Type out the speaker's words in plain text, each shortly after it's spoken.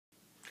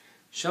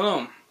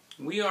Shalom.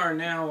 We are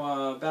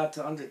now about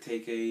to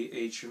undertake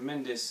a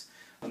tremendous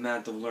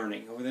amount of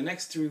learning. Over the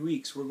next 3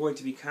 weeks, we're going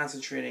to be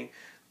concentrating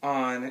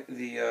on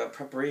the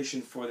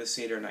preparation for the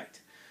Seder night.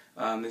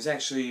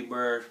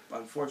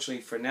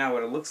 Unfortunately, for now,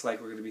 what it looks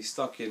like, we're going to be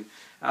stuck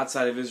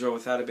outside of Israel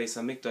without a Beis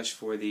HaMikdash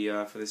for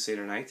the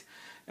Seder night,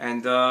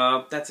 and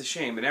that's a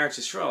shame. In Eretz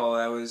Yisrael,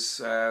 I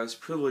was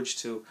privileged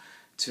to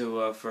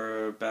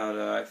for about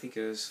I think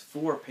it was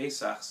 4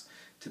 Pesachs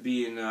to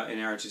be in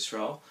Eretz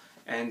Yisrael.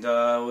 And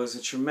it was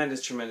a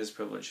tremendous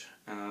privilege.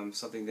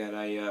 Something that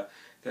I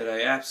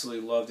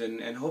absolutely loved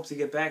and hope to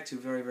get back to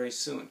very, very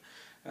soon.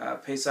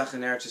 Pesach in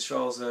Eretz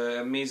Yisrael is an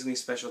amazingly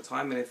special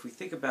time, and if we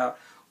think about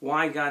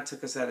why God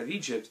took us out of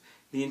Egypt,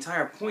 the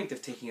entire point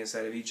of taking us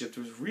out of Egypt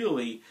was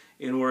really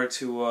in order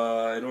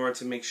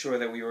to make sure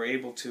that we were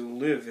able to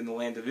live in the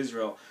land of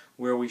Israel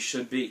where we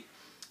should be.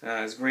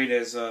 As great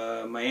as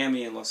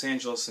Miami and Los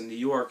Angeles and New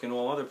York and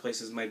all other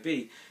places might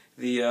be,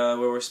 where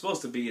we're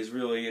supposed to be is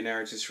really in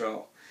Eretz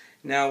Yisrael.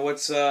 Now,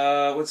 what's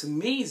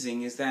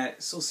amazing is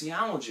that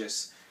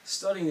sociologists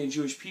studying the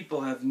Jewish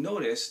people have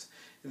noticed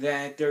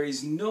that there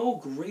is no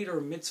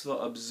greater mitzvah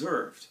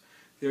observed.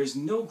 There is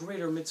no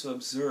greater mitzvah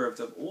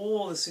observed of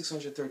all the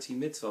 613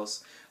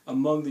 mitzvahs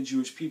among the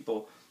Jewish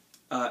people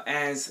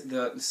as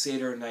the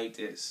Seder night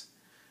is.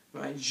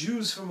 Right?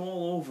 Jews from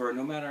all over,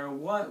 no matter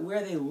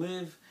where they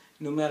live,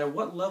 no matter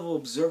what level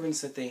of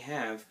observance that they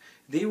have,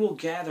 they will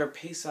gather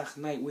Pesach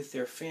night with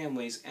their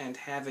families and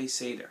have a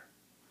Seder.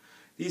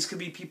 These could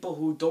be people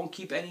who don't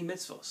keep any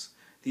mitzvahs.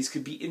 These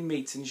could be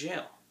inmates in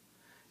jail.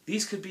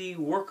 These could be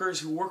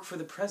workers who work for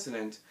the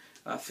president.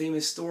 A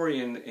famous story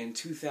in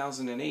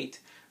 2008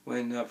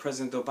 when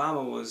President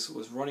Obama was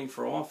running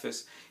for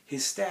office,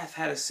 his staff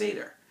had a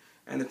Seder.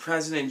 And the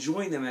president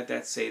joined them at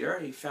that Seder.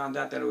 He found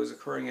out that it was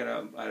occurring at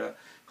a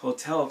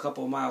hotel a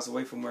couple of miles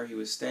away from where he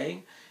was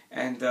staying.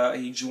 And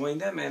he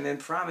joined them and then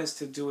promised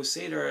to do a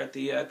Seder at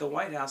the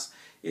White House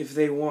if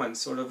they won,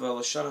 sort of a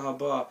Lashana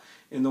Haba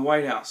in the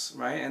White House,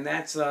 right? And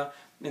that's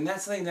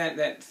something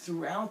that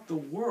throughout the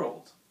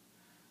world,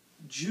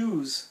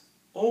 Jews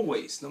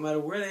always, no matter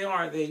where they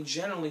are, they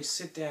generally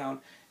sit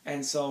down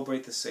and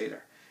celebrate the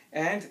Seder.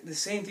 And the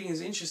same thing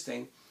is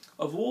interesting.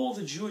 Of all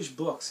the Jewish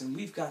books, and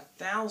we've got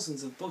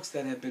thousands of books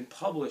that have been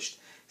published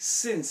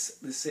since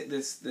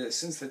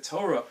the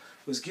Torah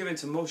was given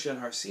to Moshe at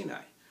Har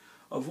Sinai.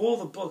 Of all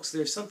the books,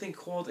 there's something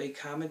called a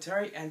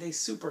commentary and a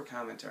super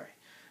commentary.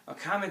 A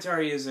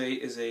commentary is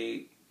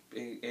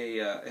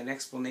an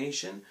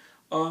explanation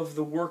of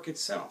the work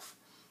itself.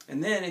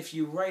 And then if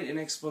you write an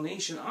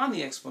explanation on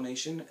the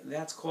explanation,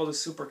 that's called a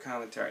super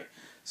commentary.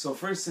 So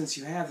for instance,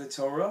 you have the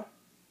Torah,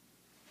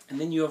 and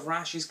then you have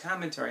Rashi's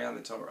commentary on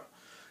the Torah.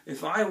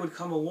 If I would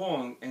come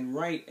along and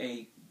write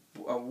a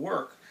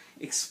work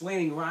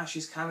explaining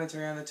Rashi's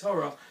commentary on the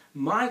Torah,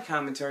 my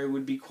commentary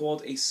would be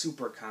called a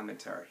super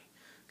commentary.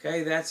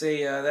 Okay, that's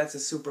a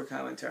super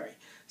commentary.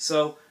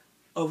 So,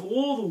 of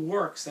all the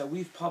works that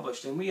we've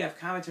published, and we have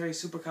commentaries,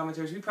 super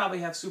commentaries, we probably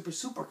have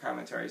super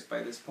commentaries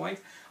by this point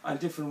on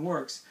different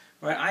works.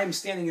 Right? I'm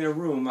standing in a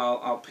room.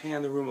 I'll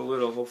pan the room a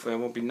little. Hopefully, I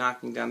won't be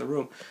knocking down the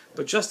room.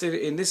 But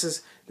this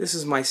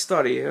is my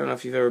study. I don't know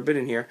if you've ever been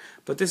in here,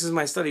 but this is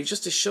my study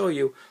just to show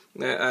you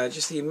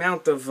just the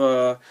amount of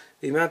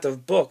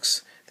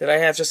books that I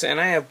have. And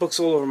I have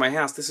books all over my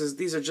house.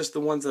 These are just the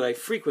ones that I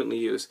frequently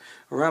use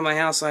around my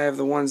house. I have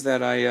the ones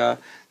that I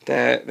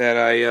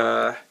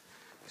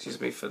excuse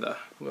me for the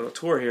little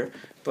tour here,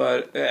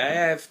 but I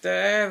have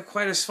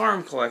quite a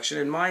Sfarim collection,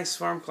 and my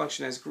Sfarim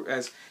collection,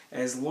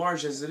 as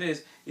large as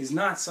it is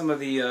not some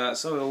of the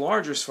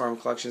larger Sfarim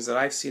collections that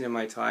I've seen in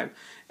my time.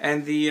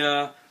 And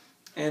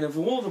of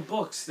all the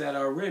books that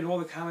are written, all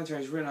the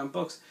commentaries written on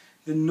books,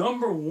 the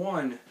number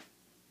one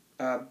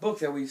book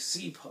that we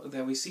see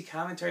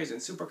commentaries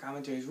and super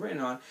commentaries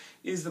written on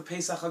is the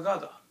Pesach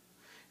Haggadah,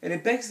 and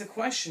it begs the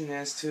question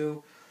as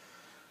to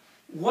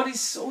what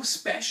is so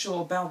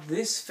special about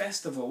this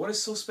festival? What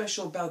is so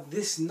special about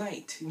this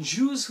night?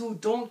 Jews who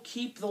don't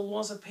keep the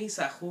laws of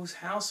Pesach, whose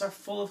house are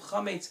full of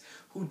chametz,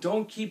 who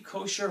don't keep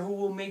kosher, who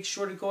will make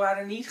sure to go out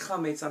and eat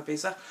chametz on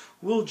Pesach,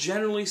 will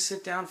generally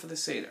sit down for the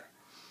Seder.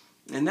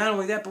 And not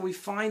only that, but we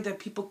find that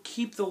people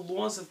keep the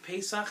laws of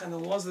Pesach and the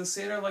laws of the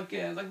Seder like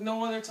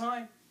no other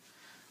time.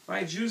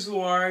 Right? Jews who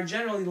are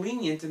generally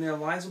lenient in their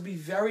lives will be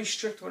very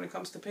strict when it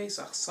comes to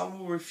Pesach. Some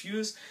will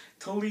refuse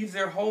to leave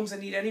their homes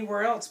and eat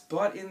anywhere else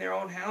but in their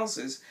own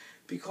houses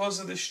because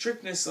of the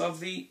strictness of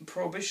the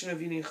prohibition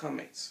of eating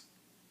chametz.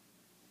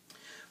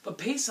 But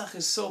Pesach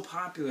is so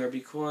popular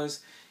because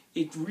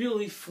it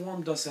really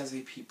formed us as a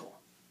people.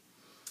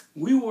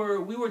 We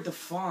were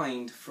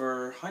defined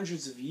for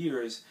hundreds of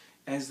years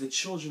as the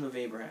children of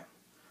Abraham.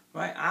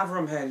 Right?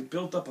 Avram had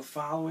built up a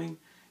following,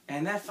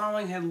 and that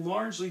following had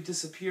largely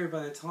disappeared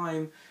by the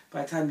time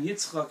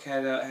Yitzchak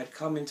had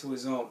come into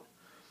his own.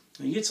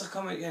 When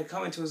Yitzchak had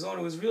come into his own,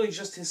 it was really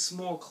just his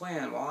small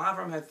clan. While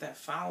Avram had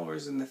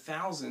followers in the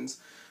thousands,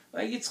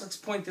 Yitzchak's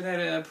point that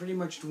had pretty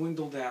much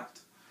dwindled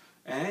out.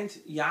 And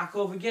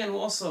Yaakov, again,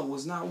 also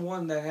was not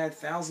one that had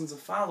thousands of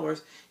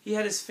followers. He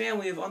had his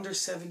family of under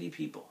 70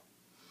 people.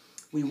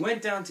 We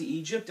went down to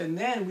Egypt, and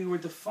then we were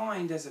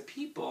defined as a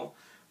people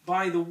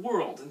by the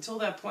world. Until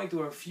that point, there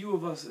were a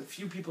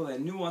few people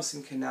that knew us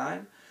in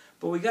Canaan.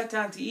 But we got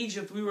down to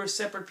Egypt, we were a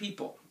separate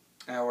people.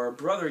 Our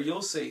brother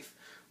Yosef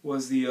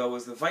was the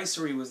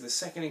viceroy, was the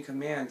second in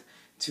command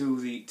to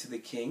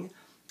the king,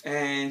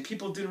 and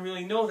people didn't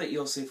really know that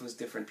Yosef was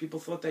different.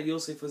 People thought that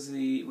Yosef was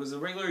a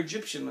regular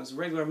Egyptian, was a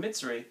regular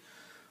Mitzri.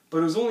 But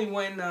it was only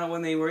when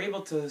they were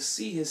able to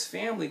see his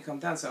family come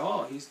down and say,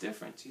 "Oh, he's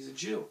different. He's a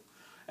Jew,"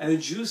 and the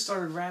Jews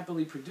started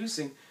rapidly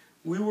producing.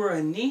 We were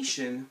a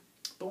nation,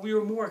 but we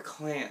were more a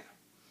clan.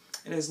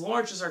 And as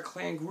large as our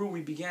clan grew,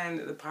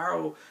 the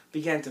Paro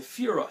began to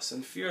fear us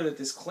and fear that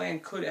this clan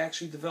could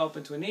actually develop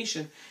into a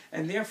nation,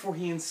 and therefore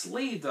he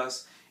enslaved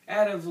us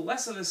out of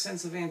less of a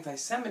sense of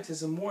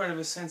anti-Semitism, more out of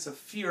a sense of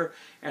fear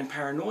and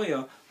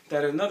paranoia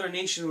that another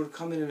nation would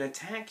come in and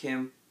attack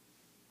him,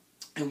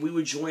 and we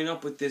would join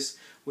up with this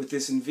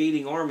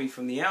invading army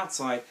from the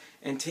outside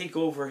and take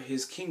over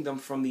his kingdom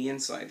from the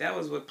inside. That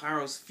was what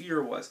Paro's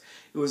fear was.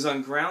 It was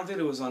ungrounded,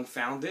 it was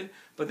unfounded,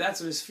 but that's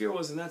what his fear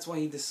was, and that's why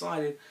he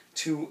decided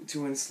to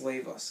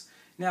enslave us.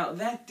 Now,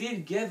 that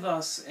did give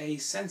us a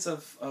sense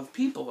of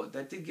peoplehood.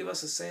 That did give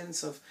us a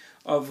sense of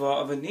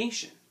a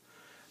nation.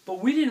 But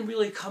we didn't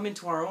really come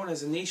into our own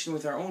as a nation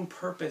with our own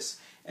purpose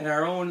and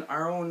our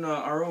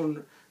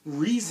own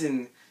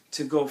reason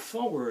to go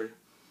forward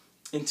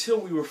until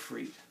we were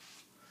freed.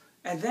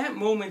 At that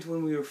moment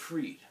when we were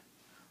freed,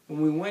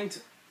 when we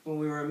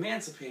were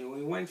emancipated, when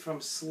we went from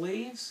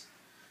slaves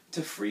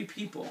to free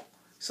people,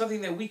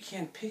 something that we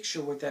can't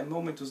picture what that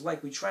moment was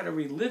like. We try to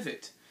relive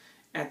it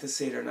at the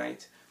Seder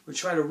night. We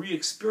try to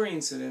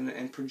re-experience it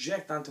and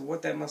project onto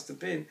what that must have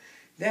been.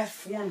 That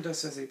formed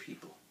us as a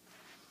people.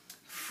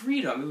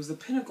 Freedom, it was the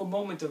pinnacle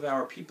moment of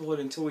our peoplehood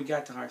until we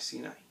got to Har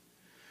Sinai.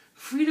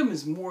 Freedom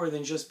is more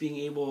than just being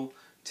able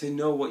to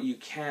know what you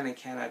can and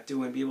cannot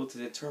do and be able to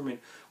determine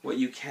what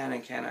you can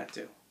and cannot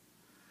do.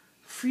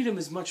 Freedom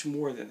is much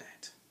more than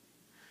that.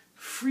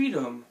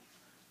 Freedom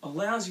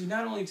allows you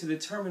not only to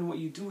determine what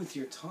you do with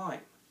your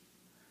time,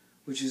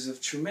 which is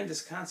of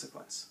tremendous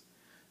consequence,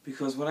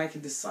 because when I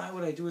can decide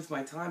what I do with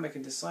my time, I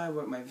can decide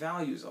what my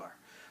values are.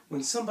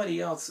 When somebody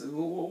else,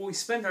 what we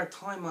spend our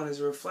time on is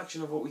a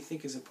reflection of what we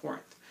think is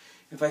important.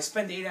 If I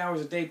spend 8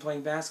 hours a day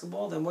playing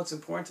basketball, then what's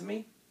important to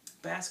me?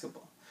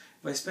 Basketball.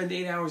 If I spend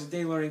 8 hours a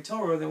day learning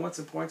Torah, then what's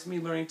important to me?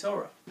 Learning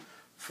Torah.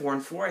 4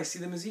 and 4, I see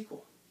them as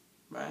equal.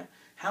 Right?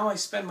 How I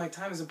spend my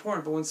time is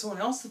important, but when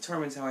someone else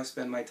determines how I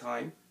spend my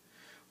time,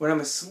 when I'm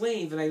a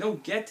slave and I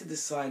don't get to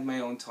decide my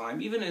own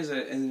time, even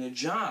in a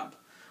job,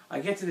 I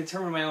get to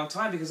determine my own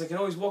time because I can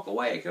always walk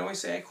away. I can always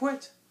say I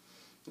quit.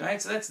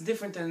 Right? So that's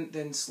different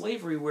than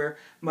slavery, where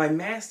my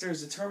master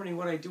is determining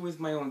what I do with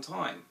my own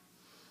time.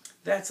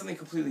 That's something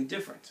completely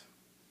different.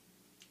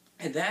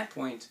 At that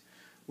point,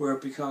 where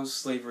it becomes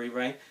slavery,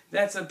 right?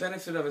 That's a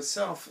benefit of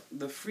itself,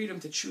 the freedom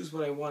to choose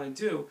what I want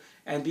to do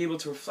and be able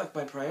to reflect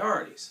my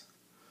priorities.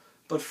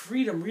 But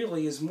freedom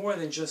really is more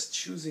than just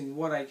choosing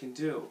what I can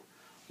do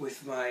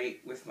with my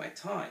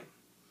time.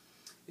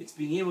 It's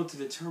being able to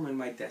determine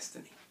my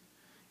destiny.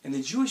 And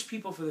the Jewish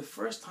people, for the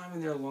first time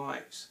in their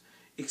lives,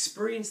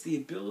 experienced the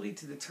ability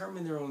to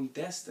determine their own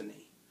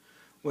destiny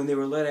when they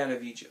were let out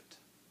of Egypt.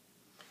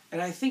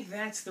 And I think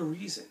that's the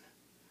reason.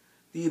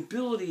 The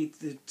ability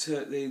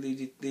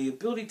the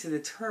ability to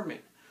determine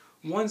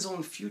one's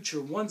own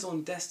future, one's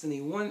own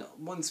destiny,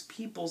 one's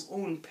people's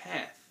own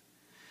path.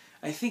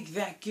 I think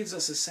that gives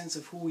us a sense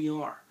of who we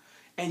are.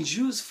 And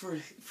Jews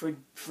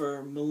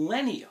for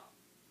millennia,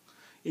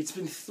 it's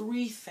been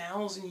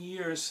 3,000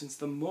 years since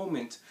the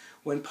moment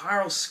when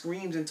Paro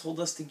screamed and told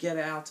us to get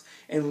out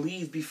and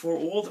leave before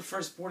all the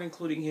firstborn,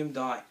 including him,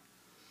 died.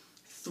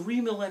 3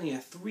 millennia,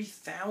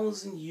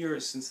 3,000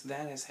 years since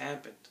that has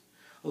happened.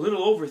 A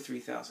little over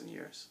 3,000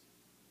 years.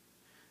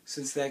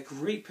 Since that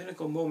great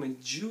pinnacle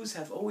moment, Jews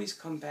have always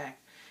come back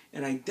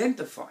and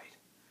identified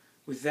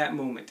with that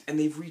moment. And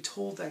they've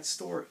retold that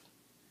story.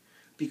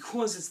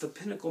 Because it's the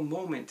pinnacle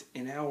moment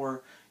in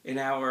our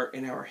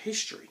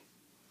history.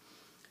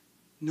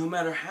 No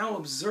matter how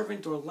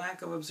observant or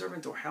lack of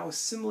observant or how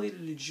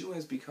assimilated a Jew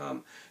has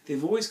become,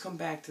 they've always come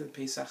back to the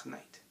Pesach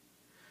night.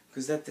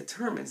 Because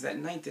that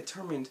night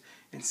determined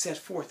and set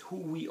forth who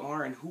we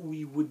are and who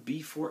we would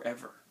be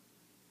forever.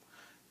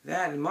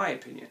 That, in my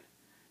opinion,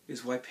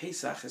 is why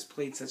Pesach has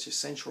played such a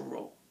central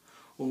role.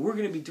 What we're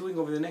going to be doing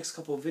over the next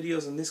couple of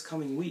videos in this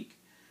coming week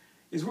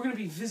is we're going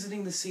to be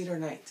visiting the Seder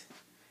night.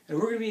 And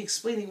we're going to be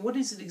explaining what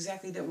is it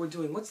exactly that we're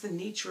doing. What's the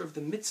nature of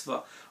the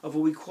mitzvah of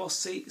what we call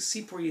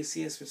Sipur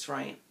Yetzias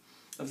Mitzrayim,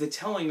 of the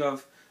telling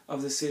of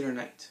the Seder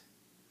night.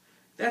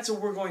 That's what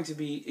we're going to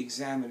be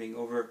examining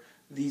over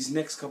these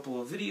next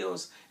couple of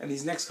videos and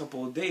these next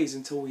couple of days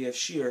until we have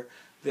Shir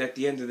at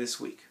the end of this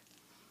week.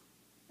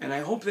 And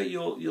I hope that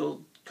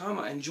you'll come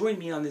and join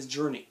me on this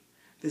journey,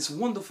 this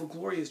wonderful,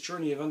 glorious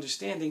journey of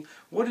understanding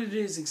what it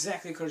is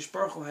exactly Kadosh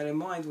Baruch Hu had in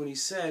mind when he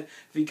said,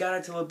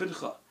 V'gara tel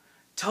abincha,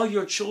 tell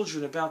your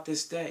children about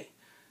this day.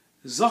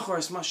 Zachar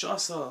es ma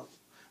she'asa,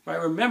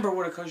 right? Remember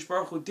what Kadosh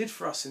Baruch Hu did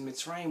for us in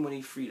Mitzrayim when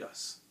he freed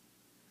us.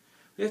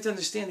 We have to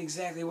understand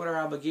exactly what our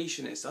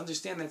obligation is. To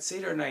understand that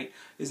Seder night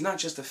is not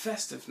just a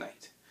festive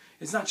night.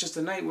 It's not just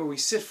a night where we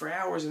sit for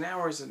hours and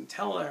hours and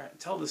tell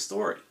the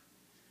story.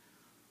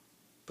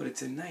 But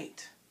it's a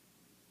night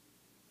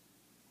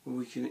where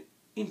we can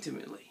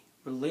intimately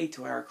relate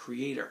to our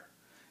Creator,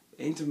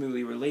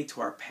 intimately relate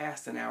to our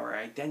past and our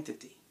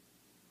identity.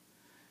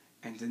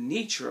 And the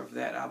nature of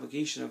that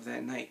obligation of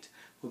that night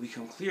will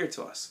become clear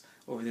to us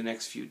over the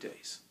next few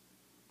days.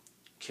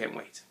 Can't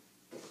wait.